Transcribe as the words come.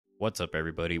What's up,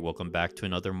 everybody? Welcome back to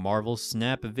another Marvel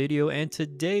Snap video, and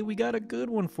today we got a good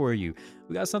one for you.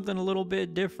 We got something a little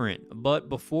bit different, but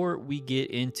before we get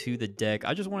into the deck,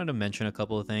 I just wanted to mention a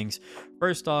couple of things.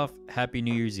 First off, Happy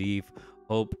New Year's Eve.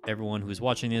 Hope everyone who's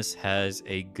watching this has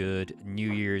a good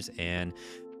New Year's and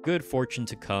good fortune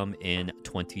to come in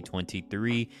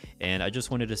 2023. And I just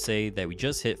wanted to say that we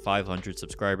just hit 500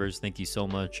 subscribers. Thank you so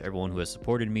much, everyone who has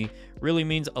supported me. Really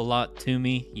means a lot to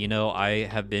me. You know, I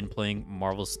have been playing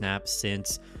Marvel Snap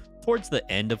since towards the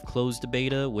end of closed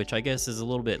beta, which I guess is a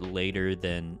little bit later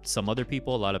than some other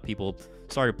people. A lot of people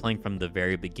started playing from the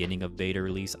very beginning of beta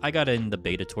release. I got in the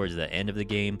beta towards the end of the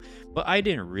game, but I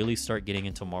didn't really start getting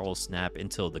into Marvel Snap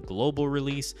until the global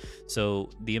release. So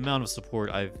the amount of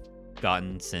support I've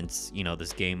gotten since, you know,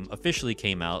 this game officially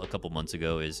came out a couple months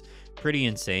ago is pretty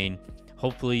insane.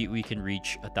 Hopefully we can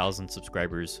reach 1,000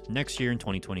 subscribers next year in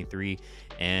 2023,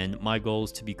 and my goal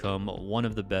is to become one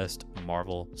of the best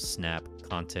Marvel Snap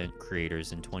content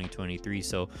creators in 2023.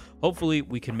 So hopefully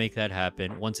we can make that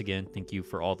happen. Once again, thank you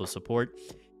for all the support.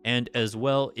 And as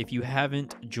well, if you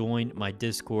haven't joined my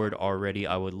Discord already,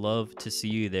 I would love to see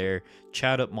you there,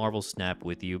 chat up Marvel Snap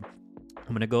with you.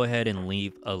 I'm going to go ahead and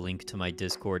leave a link to my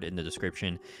Discord in the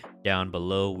description down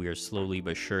below. We are slowly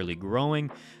but surely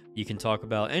growing. You can talk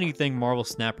about anything Marvel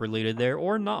Snap related there,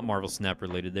 or not Marvel Snap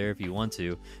related there if you want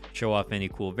to. Show off any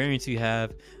cool variants you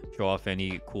have, show off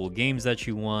any cool games that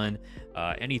you won,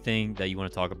 anything that you want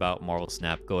to talk about Marvel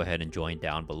Snap, go ahead and join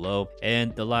down below.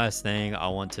 And the last thing I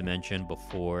want to mention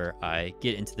before I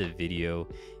get into the video,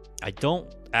 I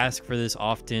don't ask for this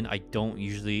often. I don't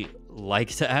usually like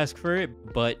to ask for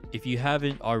it, but if you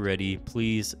haven't already,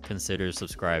 please consider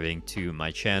subscribing to my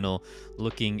channel.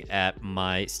 Looking at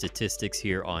my statistics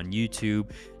here on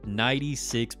YouTube,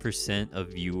 96%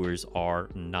 of viewers are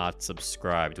not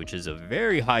subscribed, which is a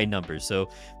very high number. So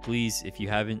please, if you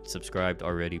haven't subscribed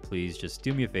already, please just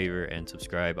do me a favor and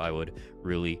subscribe. I would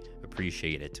really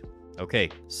appreciate it. Okay,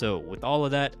 so with all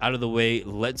of that out of the way,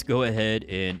 let's go ahead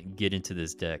and get into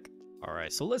this deck. All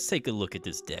right, so let's take a look at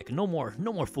this deck. No more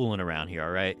fooling around here, all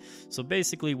right? So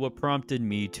basically what prompted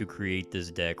me to create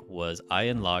this deck was I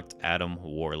unlocked Adam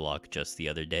Warlock just the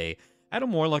other day.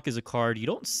 Adam Warlock is a card you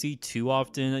don't see too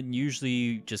often. Usually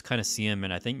you just kind of see him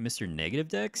in, I think, Mr. Negative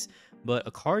decks, but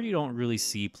a card you don't really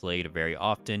see played very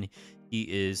often. He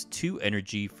is 2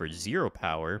 energy for 0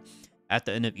 power. At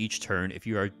the end of each turn, if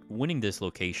you are winning this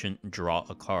location, draw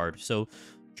a card. So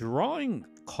drawing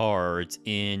cards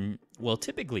in, well,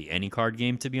 typically any card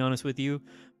game, to be honest with you,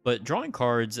 but drawing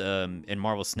cards in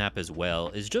Marvel Snap as well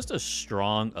is just a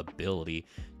strong ability.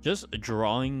 Just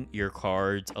drawing your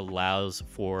cards allows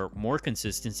for more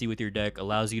consistency with your deck,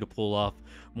 allows you to pull off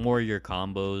more of your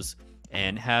combos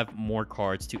and have more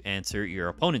cards to answer your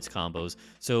opponent's combos.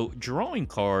 So drawing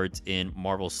cards in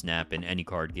Marvel Snap in any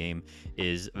card game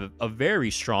is a very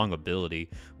strong ability,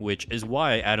 which is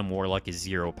why Adam Warlock is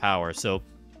 0 power. So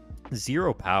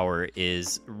 0 power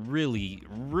is really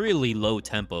low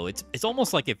tempo. It's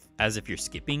almost like as if you're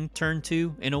skipping turn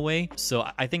 2 in a way. So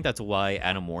I think that's why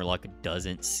Adam Warlock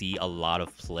doesn't see a lot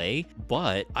of play.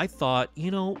 But I thought,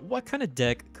 you know, what kind of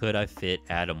deck could I fit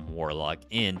Adam Warlock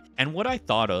in? And what I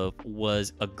thought of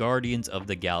was a Guardians of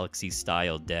the Galaxy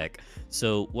style deck.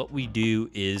 So what we do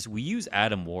is we use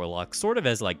Adam Warlock sort of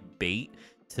as like bait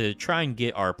to try and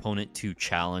get our opponent to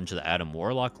challenge the Adam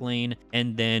Warlock lane,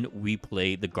 and then we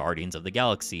play the Guardians of the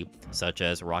Galaxy, such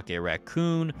as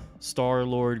Raccoon,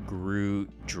 Star-Lord, Groot,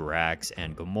 Drax,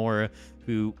 and Gamora,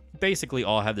 who basically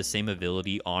all have the same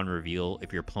ability on reveal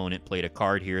if your opponent played a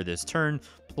card here this turn,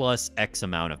 plus X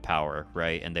amount of power,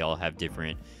 right? And they all have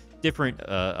different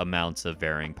amounts of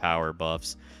varying power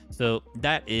buffs. So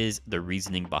that is the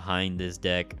reasoning behind this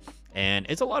deck, and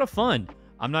it's a lot of fun.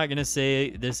 I'm not going to say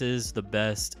this is the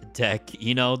best deck,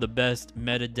 you know, the best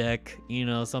meta deck, you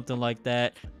know, something like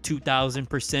that.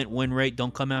 2000% win rate.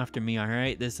 Don't come after me, all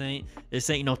right? This ain't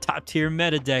no top tier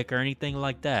meta deck or anything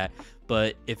like that.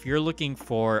 But if you're looking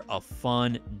for a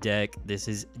fun deck, this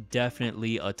is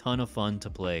definitely a ton of fun to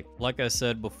play. Like I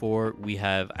said before, we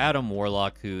have Adam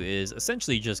Warlock, who is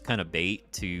essentially just kind of bait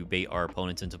to bait our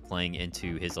opponents into playing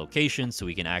into his location so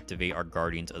we can activate our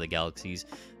Guardians of the Galaxy's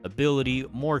ability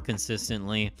more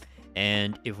consistently.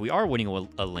 And if we are winning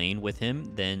a lane with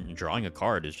him, then drawing a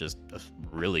card is just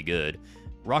really good.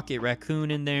 Raccoon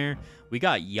in there. We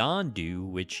got Yondu,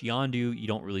 which Yondu you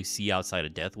don't really see outside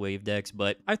of Death Wave decks,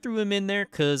 but I threw him in there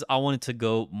because I wanted to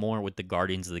go more with the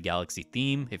Guardians of the Galaxy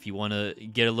theme. If you want to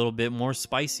get a little bit more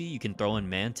spicy, you can throw in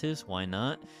Mantis. Why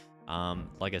not?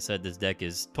 Like I said, this deck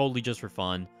is totally just for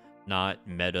fun, not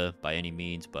meta by any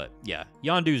means, but yeah,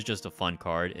 Yondu is just a fun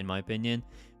card in my opinion.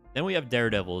 Then we have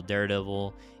Daredevil.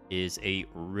 Daredevil is a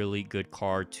really good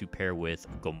card to pair with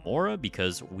Gamora,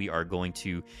 because we are going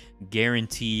to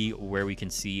guarantee where we can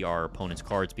see our opponent's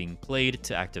cards being played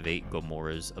to activate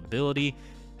Gamora's ability.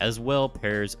 As well,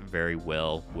 pairs very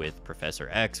well with Professor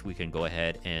X. We can go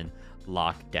ahead and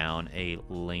lock down a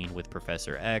lane with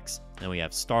Professor X. Then we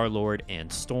have Star-Lord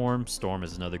and Storm. Storm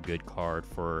is another good card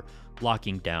for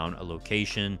locking down a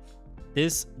location.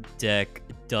 This deck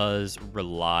does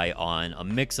rely on a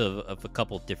mix of a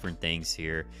couple different things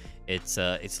here.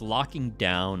 It's locking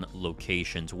down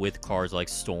locations with cards like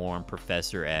Storm,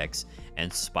 Professor X,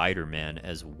 and Spider-Man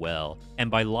as well.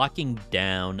 And by locking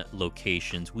down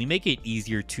locations, we make it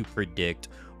easier to predict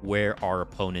where our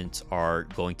opponents are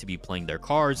going to be playing their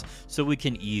cards, so we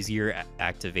can easier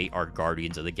activate our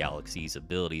Guardians of the Galaxy's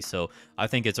ability. So I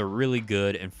think it's a really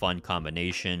good and fun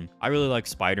combination. I really like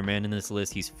Spider-Man in this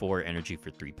list. He's 4 energy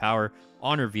for 3 power.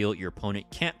 On reveal, your opponent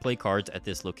can't play cards at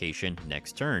this location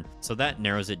next turn. So that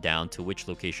narrows it down to which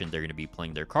location they're going to be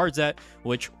playing their cards at,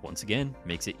 which once again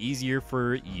makes it easier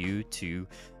for you to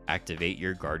activate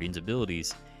your Guardians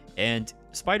abilities. And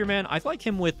Spider-Man, I like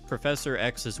him with Professor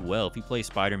X as well. If you play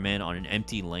Spider-Man on an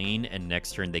empty lane and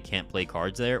next turn they can't play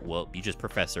cards there, well, you just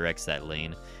Professor X that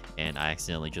lane. And I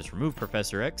accidentally just removed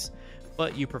Professor X.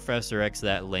 But you Professor X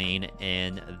that lane,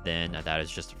 and then that is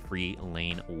just free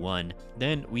lane 1.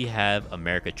 Then we have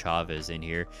America Chavez in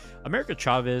here. America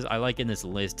Chavez, I like in this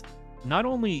list, not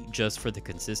only just for the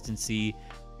consistency,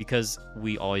 because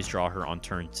we always draw her on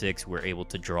turn 6, we're able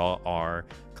to draw our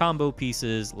combo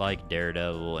pieces like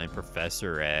Daredevil and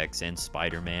Professor X and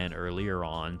Spider-Man earlier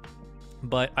on.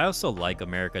 But I also like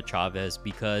America Chavez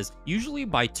because usually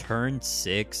by turn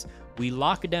 6, we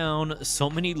lock down so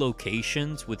many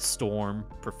locations with Storm,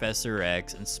 Professor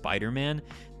X, and Spider-Man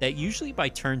that usually by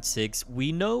turn 6,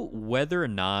 we know whether or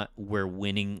not we're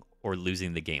winning or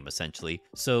losing the game, essentially.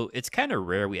 So it's kind of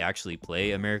rare we actually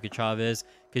play America Chavez,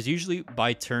 because usually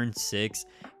by turn 6,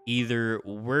 either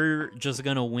we're just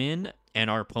going to win and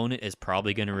our opponent is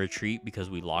probably going to retreat because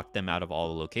we locked them out of all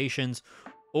the locations,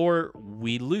 or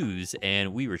we lose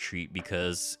and we retreat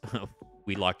because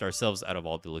we locked ourselves out of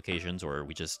all the locations, or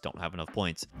we just don't have enough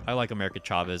points. I like America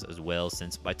Chavez as well,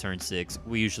 since by turn 6,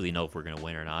 we usually know if we're going to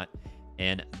win or not.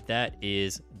 And that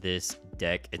is this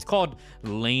deck. It's called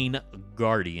Lane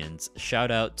Guardians.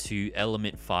 Shout out to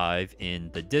Element 5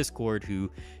 in the Discord who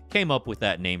came up with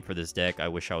that name for this deck. I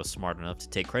wish I was smart enough to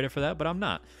take credit for that, but I'm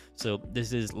not. So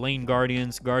this is Lane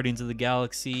Guardians, Guardians of the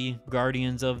Galaxy,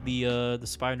 Guardians of the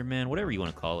Spider-Man, whatever you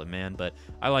want to call it, man. But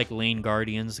I like Lane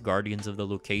Guardians, Guardians of the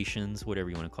Locations, whatever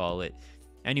you want to call it.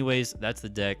 Anyways, that's the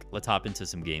deck. Let's hop into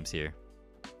some games here.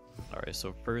 Alright,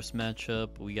 so first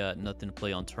matchup, we got nothing to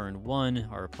play on turn 1.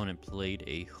 Our opponent played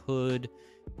a Hood.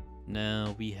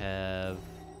 Now we have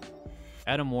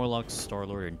Adam Warlock,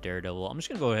 Star-Lord, and Daredevil. I'm just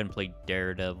going to go ahead and play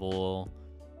Daredevil.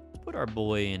 Let's put our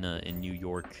boy in New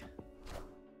York.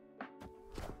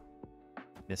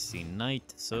 Misty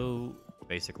Knight. So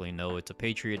basically, no, it's a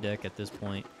Patriot deck at this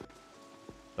point.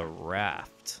 The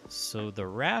Raft. So the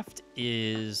Raft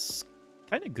is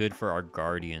kind of good for our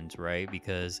Guardians, right?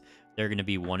 Because they're going to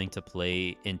be wanting to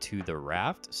play into the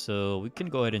Raft. So we can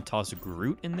go ahead and toss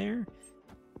Groot in there.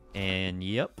 And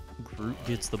yep, Groot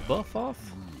gets the buff off.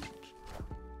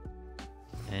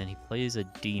 And he plays a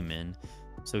demon.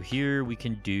 So here we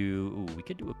can do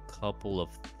a couple of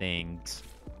things.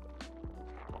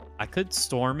 I could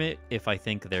storm it if I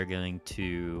think they're going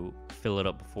to fill it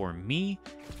up before me.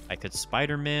 I could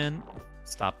Spider-Man,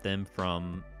 stop them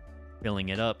from filling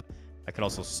it up. I could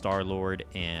also Star-Lord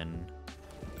and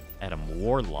Adam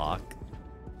Warlock.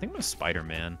 I think I'm gonna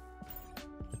Spider-Man.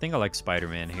 I think I like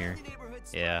Spider-Man here.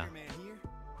 Yeah,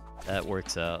 that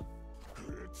works out.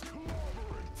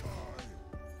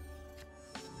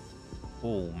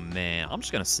 Oh man, I'm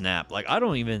just gonna snap. Like,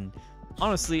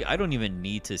 honestly, I don't even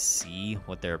need to see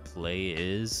what their play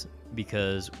is,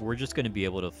 because we're just gonna be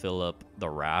able to fill up the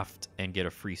Raft and get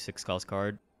a free 6-cost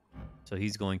card. So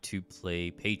he's going to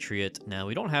play Patriot. Now,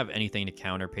 we don't have anything to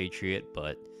counter Patriot,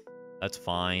 but that's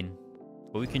fine.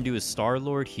 What we can do is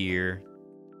Star-Lord here.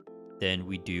 Then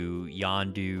we do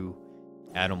Yondu,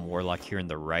 Adam Warlock here in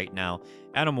the right. Now,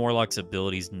 Adam Warlock's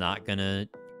ability is not going to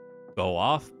go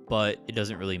off, but it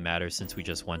doesn't really matter since we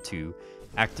just want to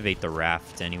activate the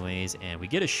Raft anyways. And we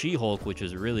get a She-Hulk, which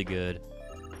is really good.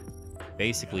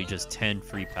 Basically just 10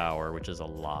 free power, which is a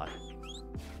lot.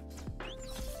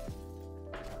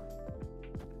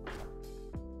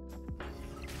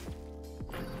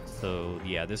 So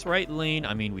yeah, this right lane,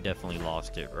 I mean, we definitely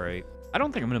lost it, right? I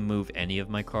don't think I'm gonna move any of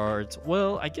my cards.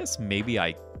 Well, I guess maybe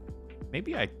I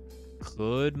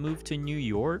could move to New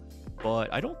York.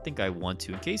 but I don't think I want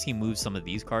to. In case he moves some of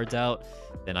these cards out,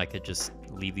 then I could just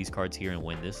leave these cards here and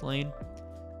win this lane.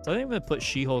 So I think I'm going to put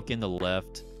She-Hulk in the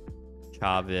left,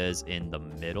 Chavez in the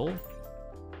middle,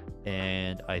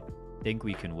 and I think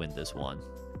we can win this one.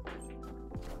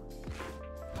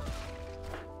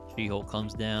 She-Hulk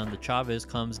comes down, the Chavez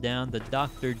comes down, the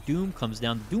Doctor Doom comes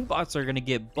down. The Doombots are going to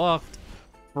get buffed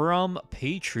from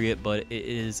Patriot, but it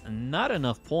is not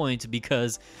enough points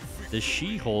because the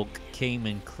She-Hulk came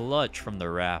in clutch from the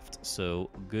raft. So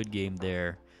good game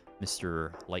there,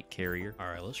 Mr. Light Carrier. All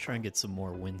right, let's try and get some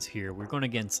more wins here. We're going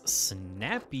against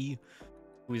Snappy,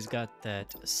 who's got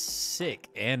that sick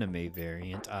anime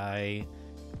variant. I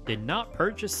did not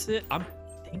purchase it. I'm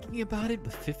thinking about it,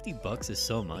 but 50 bucks is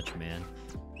so much, man.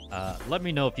 Let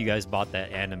me know if you guys bought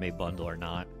that anime bundle or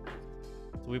not.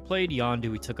 So we played Yondu.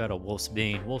 We took out a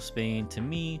Wolfsbane. Wolfsbane, to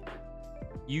me,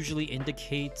 usually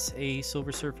indicates a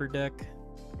Silver Surfer deck.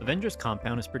 Avengers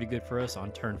Compound is pretty good for us.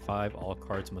 On turn 5, all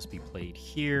cards must be played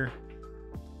here.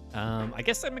 I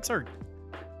guess that makes our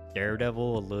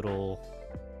Daredevil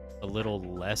a little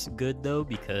less good, though,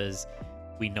 because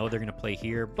we know they're going to play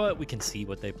here, but we can see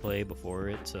what they play before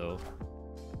it, so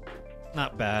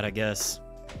not bad, I guess.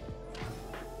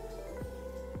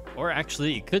 Or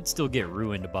actually, it could still get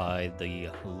ruined by the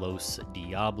Los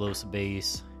Diablos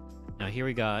base. Now here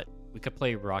we could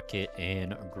play Rocket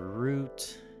and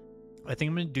Groot. I think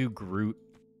I'm gonna do Groot.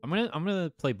 I'm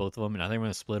gonna play both of them, and I think I'm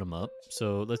gonna split them up.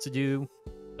 So let's do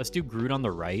Groot on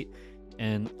the right,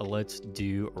 and let's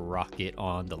do Rocket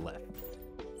on the left.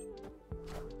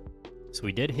 So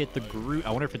we did hit the Groot.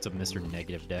 I wonder if it's a Mr.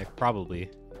 Negative deck. Probably.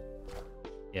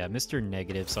 Yeah, Mr.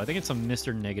 Negative. So I think it's a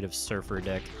Mr. Negative Surfer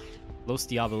deck. Los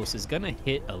Diablos is gonna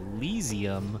hit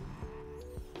Elysium,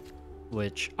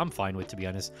 which I'm fine with, to be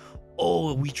honest.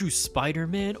 Oh, we drew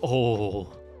Spider-Man. Oh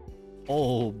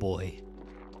boy.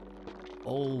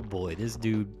 Oh boy, this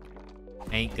dude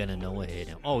ain't gonna know what hit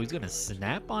him. Oh, he's gonna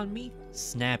snap on me?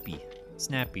 Snappy,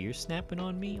 you're snapping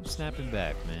on me? I'm snapping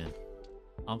back, man.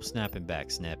 I'm snapping back,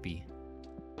 Snappy.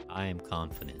 I am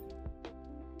confident.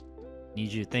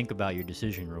 Need you to think about your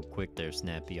decision real quick there,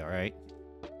 Snappy, alright?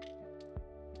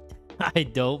 I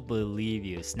don't believe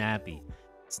you, Snappy.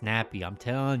 Snappy, I'm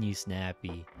telling you,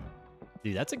 Snappy.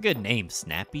 Dude, that's a good name,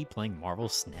 Snappy, playing Marvel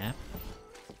Snap.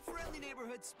 Friendly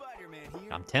neighborhood Spider-Man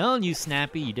here. I'm telling you,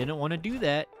 Snappy, you didn't want to do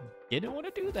that. Didn't want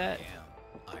to do that.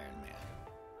 Damn, Iron Man.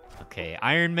 Okay,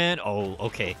 Iron Man. Oh,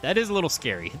 okay. That is a little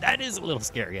scary. That is a little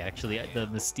scary, actually. The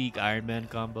Mystique Iron Man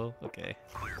combo. Okay.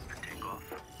 Clear for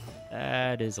takeoff.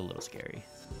 That is a little scary.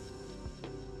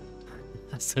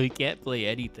 So he can't play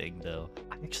anything, though.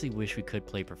 I actually wish we could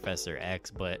play Professor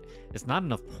X, but it's not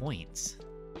enough points.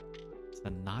 It's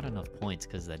not enough points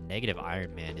because the negative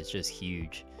Iron Man is just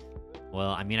huge.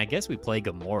 Well, I mean, I guess we play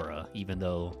Gamora, even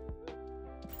though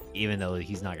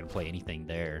he's not going to play anything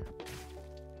there.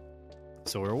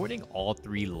 So we're winning all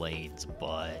 3 lanes,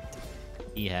 but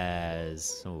he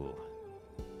has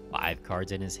 5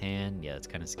 cards in his hand. Yeah, it's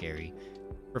kind of scary.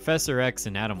 Professor X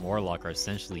and Adam Warlock are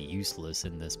essentially useless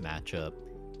in this matchup.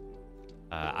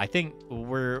 I think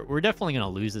we're definitely gonna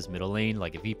lose this middle lane.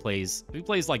 Like if he plays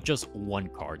like just 1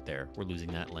 card there, we're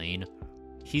losing that lane.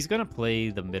 He's gonna play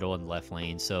the middle and left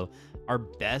lane. So our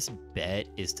best bet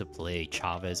is to play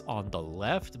Chavez on the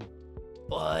left.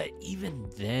 But even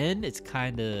then, it's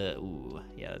kind of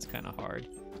yeah, it's kind of hard.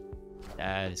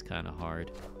 That is kind of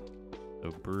hard.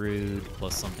 So Brood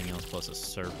plus something else plus a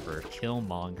Surfer,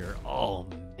 Killmonger. Oh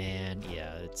man,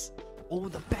 yeah, it's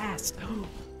the Bast.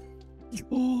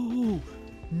 Oh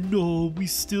no, we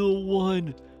still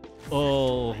won.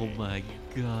 Oh my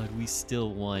god, we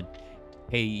still won.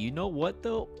 Hey, you know what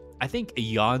though? I think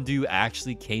Yondu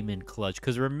actually came in clutch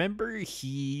because remember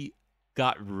he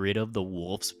got rid of the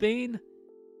Wolfsbane?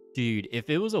 Dude, if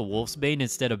it was a Wolfsbane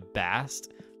instead of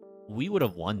Bast, we would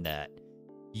have won that.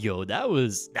 Yo, that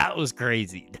was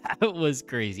crazy. That was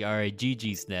crazy. All right,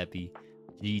 GG, Snappy.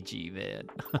 GG, man.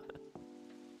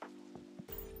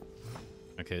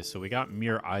 Okay, so we got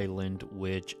Muir Island,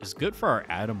 which is good for our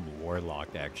Adam Warlock,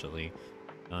 actually.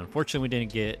 Unfortunately, we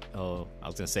didn't get...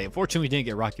 unfortunately, we didn't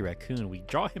get Rocky Raccoon. We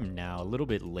draw him now, a little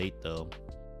bit late, though.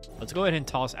 Let's go ahead and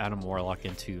toss Adam Warlock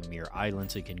into Muir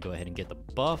Island so he can go ahead and get the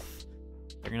buff.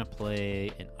 They're going to play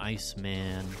an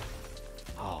Iceman.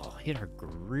 Oh, hit our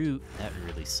Groot. That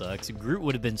really sucks. Groot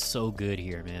would have been so good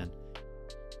here, man.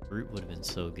 Groot would have been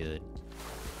so good.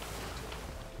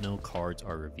 No cards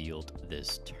are revealed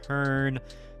this turn.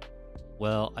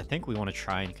 Well, I think we want to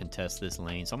try and contest this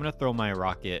lane. So I'm going to throw my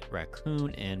Rocket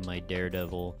Raccoon and my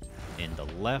Daredevil in the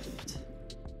left.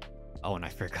 Oh, and I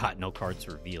forgot no cards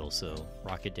reveal, so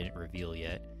Rocket didn't reveal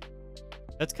yet.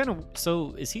 That's kind of...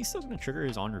 So, is he still going to trigger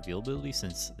his on-reveal ability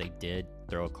since they did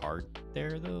throw a card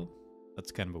there, though?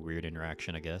 That's kind of a weird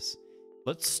interaction, I guess.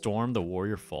 Let's storm the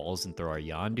Warrior Falls and throw our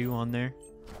Yondu on there.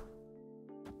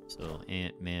 So,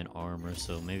 Ant-Man armor.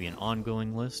 So, maybe an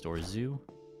ongoing list or zoo.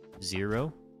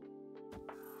 0.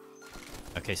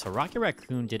 Okay, so Rocket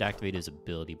Raccoon did activate his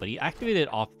ability, but he activated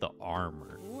it off the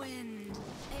armor.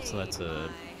 So that's a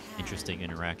interesting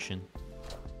interaction.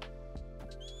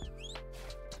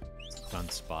 Fun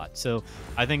spot. So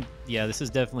I think, yeah, this is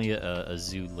definitely a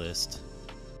zoo list.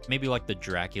 Maybe like the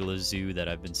Dracula zoo that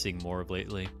I've been seeing more of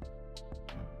lately.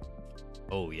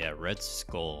 Oh yeah, Red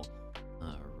Skull.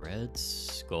 Red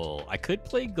Skull. I could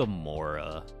play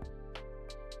Gamora.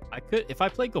 If I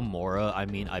play Gamora, I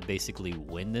mean, I basically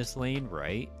win this lane,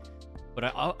 right?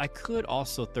 But I could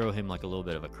also throw him like a little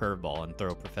bit of a curveball and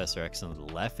throw Professor X on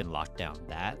the left and lock down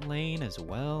that lane as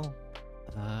well.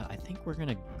 I think we're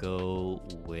gonna go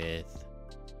with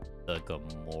the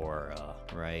Gamora,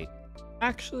 right?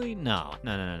 Actually, no.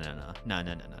 We're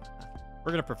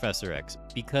gonna Professor X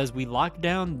because we locked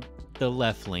down the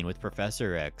left lane with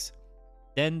Professor X.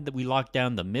 Then we locked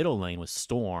down the middle lane with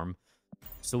Storm.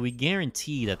 So we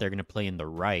guarantee that they're gonna play in the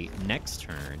right next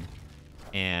turn,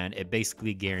 and it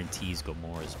basically guarantees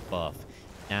Gamora's buff.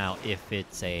 Now, if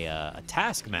it's a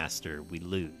Taskmaster, we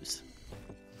lose.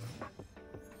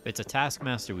 If it's a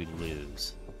Taskmaster, we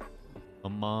lose.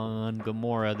 Come on,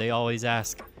 Gamora. They always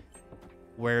ask,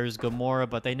 where's Gamora?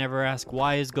 But they never ask,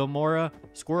 why is Gamora?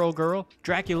 Squirrel Girl?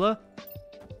 Dracula?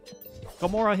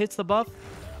 Gamora hits the buff.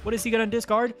 What is he gonna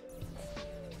discard?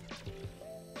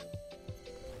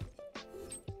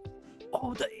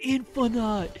 Oh, the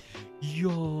Infinite!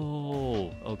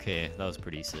 Yo! Okay, that was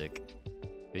pretty sick.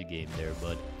 Good game there,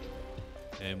 bud.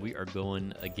 And we are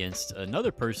going against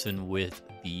another person with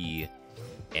the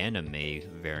anime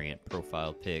variant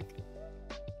profile pick.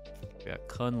 We got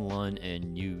Kunlun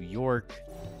and New York.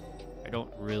 I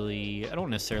don't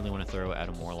necessarily want to throw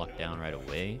Adam Warlock down right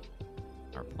away.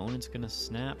 Our opponent's gonna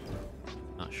snap.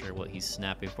 Not sure what he's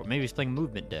snapping for. Maybe he's playing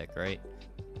movement deck, right?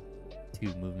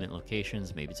 2 movement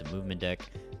locations. Maybe it's a movement deck.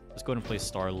 Let's go ahead and play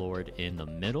Star-Lord in the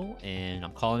middle, and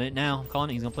I'm calling it now. I'm calling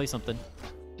it. He's gonna play something.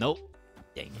 Nope.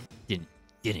 Dang it.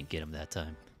 Didn't get him that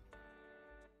time.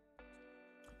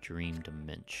 Dream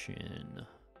Dimension.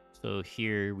 So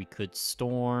here we could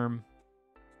storm.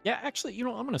 Yeah, actually, you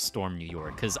know, I'm gonna storm New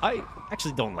York because I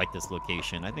actually don't like this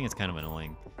location. I think it's kind of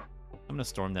annoying. I'm gonna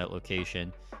storm that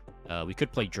location. We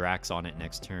could play Drax on it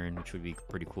next turn, which would be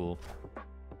pretty cool.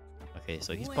 Okay,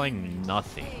 so he's playing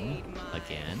nothing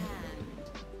again.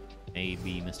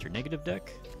 Maybe Mr. Negative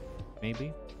deck?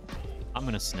 Maybe. I'm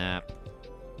gonna snap.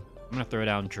 I'm gonna throw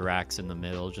down Drax in the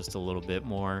middle just a little bit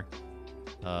more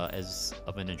as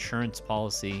of an insurance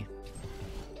policy.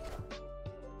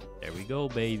 There we go,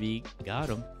 baby. Got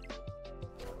him.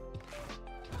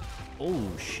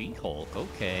 Oh, She-Hulk.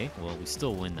 Okay. Well, we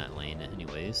still win that lane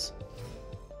anyways.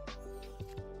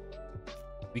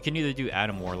 We can either do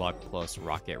Adam Warlock plus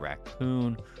Rocket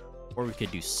Raccoon, or we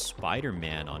could do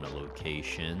Spider-Man on a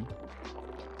location.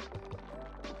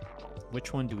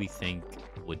 Which one do we think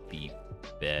would be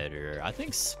better? I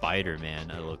think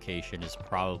Spider-Man on a location is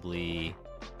probably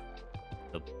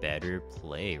the better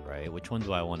play, right? Which one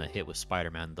do I want to hit with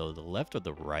Spider-Man, though? The left or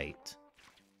the right?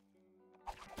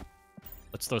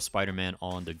 Let's throw Spider-Man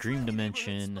on the Dream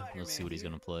Dimension. Let's see what he's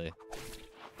going to play.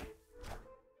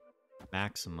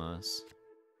 Maximus.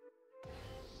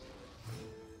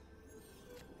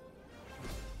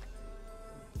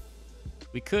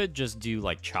 We could just do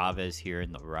like Chavez here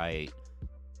in the right,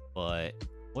 but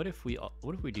what if we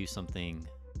do something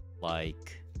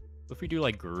like, what if we do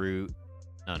like Groot?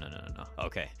 No.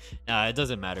 Okay, it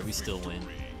doesn't matter. We still win.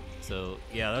 So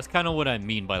yeah, that's kind of what I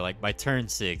mean by like by turn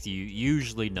 6, you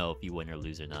usually know if you win or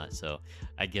lose or not. So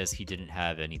I guess he didn't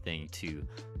have anything to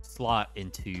slot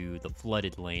into the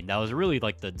flooded lane. That was really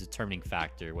like the determining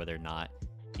factor whether or not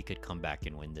he could come back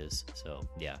and win this. So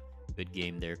yeah, good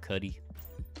game there, Cuddy.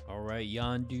 All right,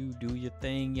 Yondu, do your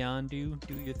thing, Yondu.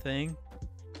 Do your thing.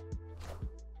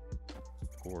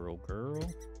 Squirrel Girl.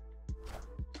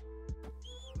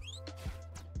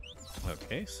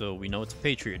 Okay, so we know it's a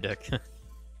Patriot deck.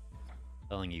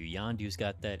 Telling you, Yondu's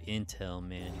got that intel,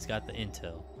 man. He's got the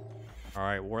intel. All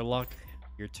right, Warlock,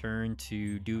 your turn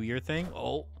to do your thing.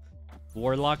 Oh,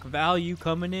 Warlock value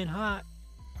coming in hot.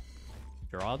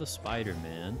 Draw the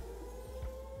Spider-Man.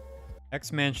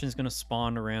 X-Mansion is going to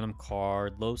spawn a random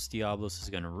card. Los Diablos is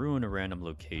going to ruin a random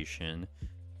location.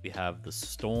 We have the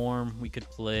Storm we could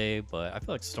play, but I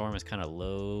feel like Storm is kind of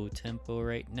low tempo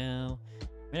right now.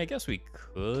 I mean, I guess we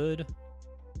could.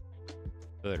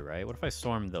 Good, right? What if I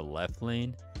storm the left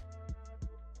lane?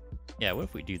 Yeah, what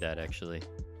if we do that, actually?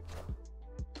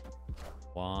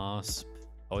 Wasp.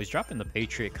 Oh, he's dropping the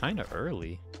Patriot kind of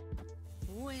early.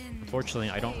 Unfortunately,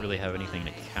 I don't really have anything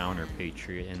to counter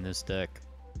Patriot in this deck.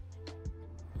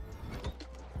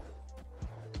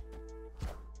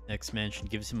 X-Mansion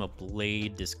gives him a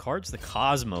Blade, discards the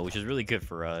Cosmo, which is really good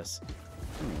for us.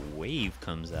 Ooh, Wave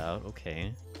comes out,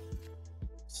 okay.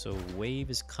 So Wave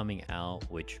is coming out,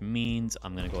 which means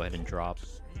I'm going to go ahead and drop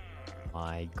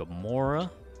my Gamora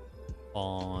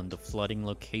on the flooding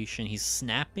location. He's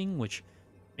snapping, which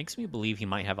makes me believe he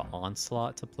might have an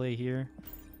Onslaught to play here.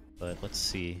 But let's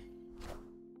see.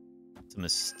 It's a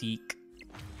Mystique.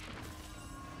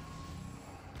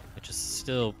 Which is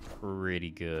still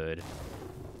pretty good.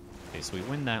 Okay, so we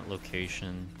win that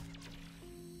location.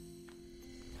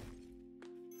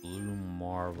 Blue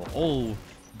Marvel. Oh,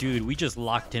 dude, we just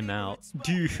locked him out.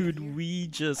 Dude, we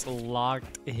just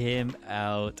locked him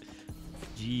out.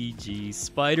 GG.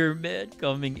 Spider-Man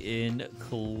coming in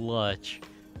clutch.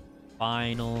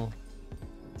 Final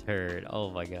turd. Oh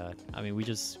my god. I mean, we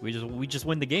just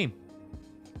win the game.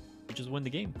 We just win the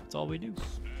game. That's all we do.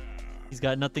 He's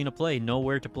got nothing to play,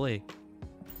 nowhere to play.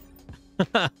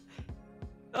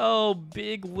 Oh,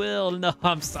 Big Will. No,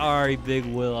 I'm sorry, Big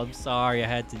Will. I'm sorry I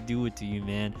had to do it to you,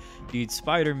 man. Dude,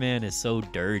 Spider-Man is so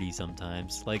dirty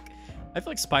sometimes. Like, I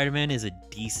feel like Spider-Man is a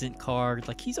decent card.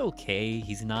 Like, he's okay.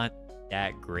 He's not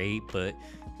that great, but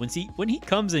when he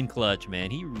comes in clutch,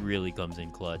 man, he really comes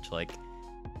in clutch. Like,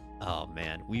 oh,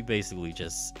 man, we basically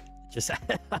just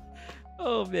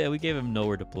oh, man, we gave him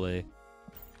nowhere to play.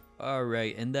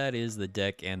 Alright, and that is the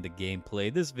deck and the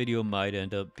gameplay. This video might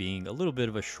end up being a little bit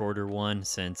of a shorter one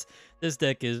since this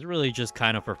deck is really just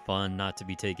kind of for fun, not to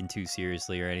be taken too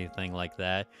seriously or anything like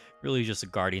that. Really just a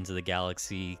Guardians of the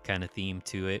Galaxy kind of theme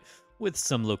to it with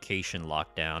some location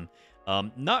lockdown.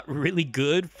 Not really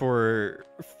good for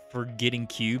getting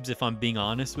cubes, if I'm being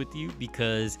honest with you,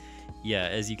 because yeah,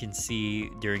 as you can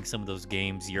see during some of those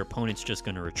games, your opponent's just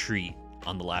going to retreat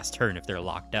on the last turn if they're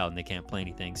locked out and they can't play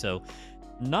anything. So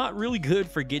not really good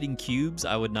for getting cubes.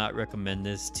 I would not recommend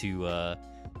this to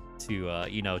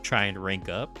you know, try and rank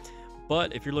up.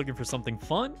 But if you're looking for something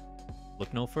fun,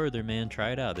 look no further, man.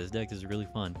 Try it out. This deck is really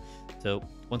fun. So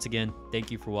once again, thank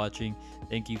you for watching.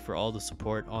 Thank you for all the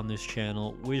support on this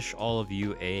channel. Wish all of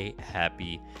you a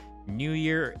happy New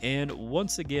Year. And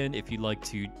once again, if you'd like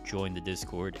to join the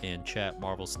Discord and chat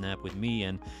Marvel Snap with me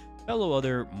and fellow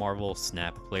other Marvel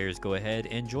Snap players, go ahead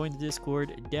and join the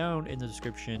Discord down in the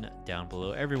description down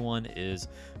below. Everyone is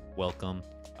welcome.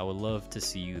 I would love to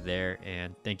see you there,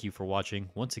 and thank you for watching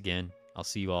once again. I'll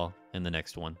see you all in the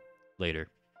next one. Later.